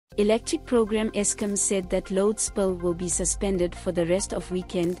Electric Program ESKOM said that load spill will be suspended for the rest of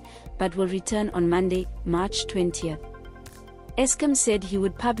weekend, but will return on Monday, March 20th. ESKOM said he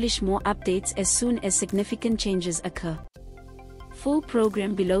would publish more updates as soon as significant changes occur. Full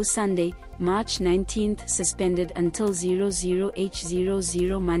program below Sunday, March 19th suspended until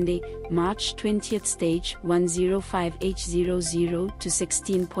 00H00 Monday, March 20th stage 105H00 to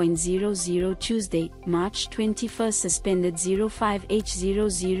 16.00 Tuesday, March 21st suspended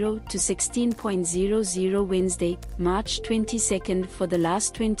 05H00 to 16.00 Wednesday, March 22nd for the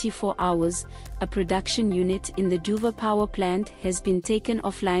last 24 hours, a production unit in the DUVA power plant has been taken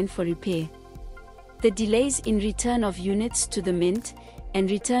offline for repair. The delays in return of units to the mint and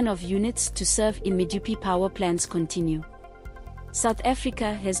return of units to serve in Medupi power plants continue. South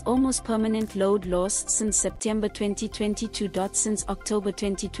Africa has almost permanent load loss since September 2022. Since October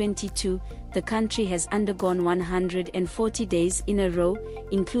 2022, the country has undergone 140 days in a row,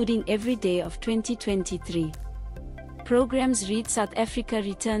 including every day of 2023. Programs read South Africa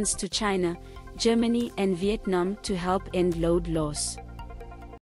returns to China, Germany and Vietnam to help end load loss.